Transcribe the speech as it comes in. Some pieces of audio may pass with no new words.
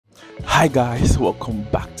Hi guys, welcome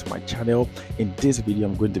back to my channel. In this video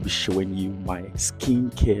I'm going to be showing you my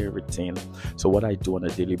skincare routine. So what I do on a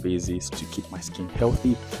daily basis to keep my skin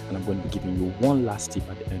healthy, and I'm going to be giving you one last tip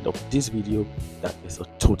at the end of this video that is a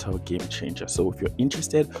total game changer. So if you're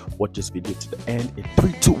interested, watch this video to the end. In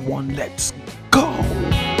 3 2 1, let's go.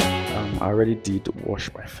 I already did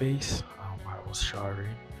wash my face. I was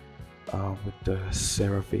showering with the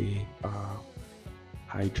CeraVe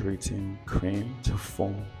hydrating cream to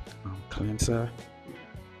foam cleanser.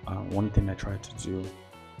 One thing I try to do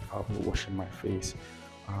after washing my face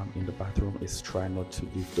in the bathroom is try not to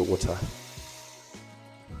leave the water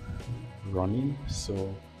running,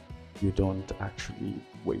 so you don't actually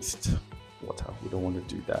waste water. We don't want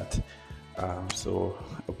to do that. So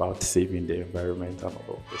about saving the environment and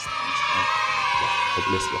all of those things.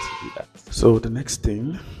 Obviously, let's do that. So the next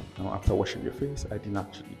thing, after washing your face, I didn't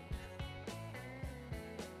actually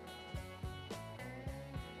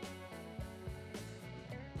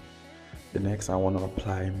The next, I want to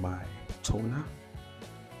apply my toner.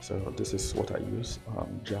 So this is what I use,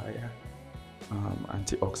 Jaya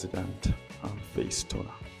antioxidant face toner.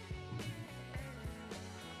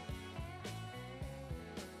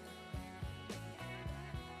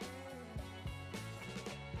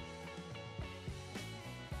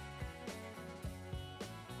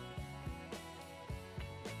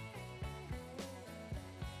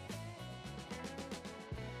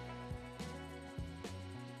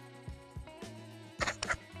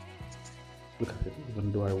 Look at it,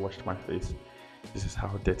 even though I washed my face, this is how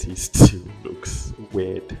dirty it still looks.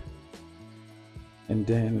 Weird. And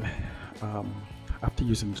then after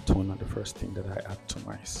using the toner, the first thing that I add to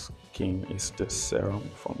my skin is the serum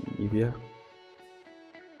from Nivea.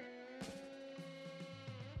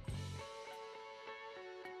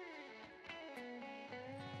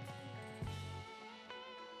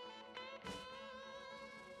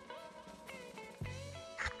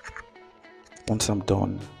 Once I'm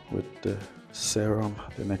done with the serum,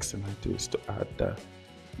 the next thing I do is to add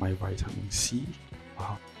my vitamin C.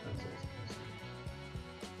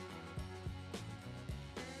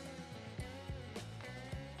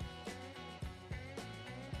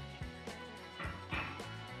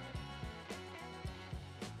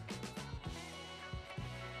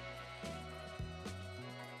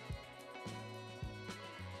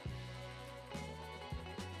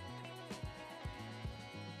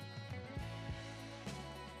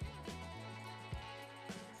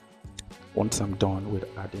 Once I'm done with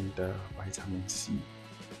adding the vitamin C,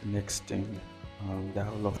 the next thing that I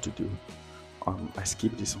love to do, I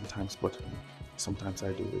skip this sometimes, but sometimes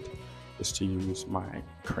I do it, is to use my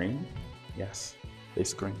cream. Yes,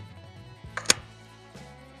 face cream.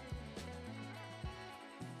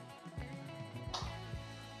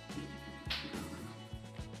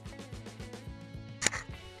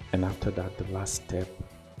 And after that, the last step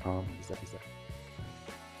is that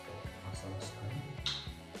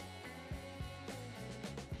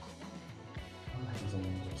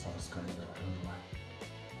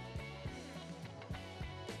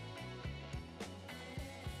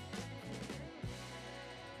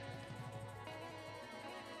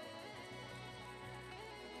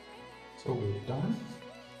So we're done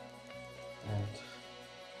and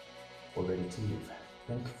we're ready to leave.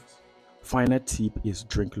 Thank you. Final tip is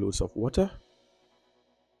drink loads of water.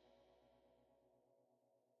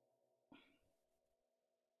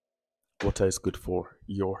 Water is good for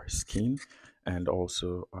your skin and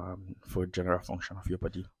also for general function of your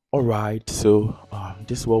body. All right, so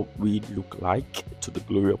this is what we look like to the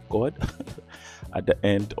glory of God at the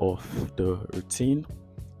end of the routine,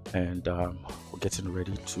 and we're getting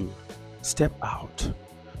ready to step out.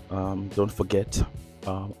 Don't forget,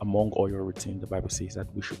 among all your routine, the Bible says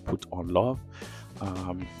that we should put on love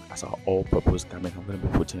as our all-purpose garment. I'm going to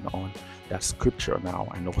be putting on that scripture now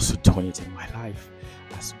and also doing it in my life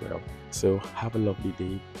as well. So have a lovely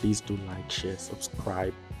day. Please do like, share,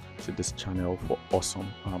 subscribe to this channel for awesome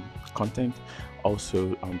content.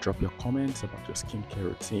 Also drop your comments about your skincare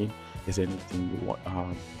routine. Is there anything you want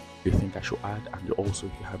you think I should add, and also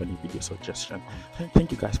if you have any video suggestion.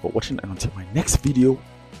 Thank you guys for watching, and until my next video,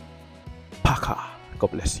 Paka.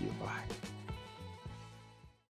 God bless you. Bye.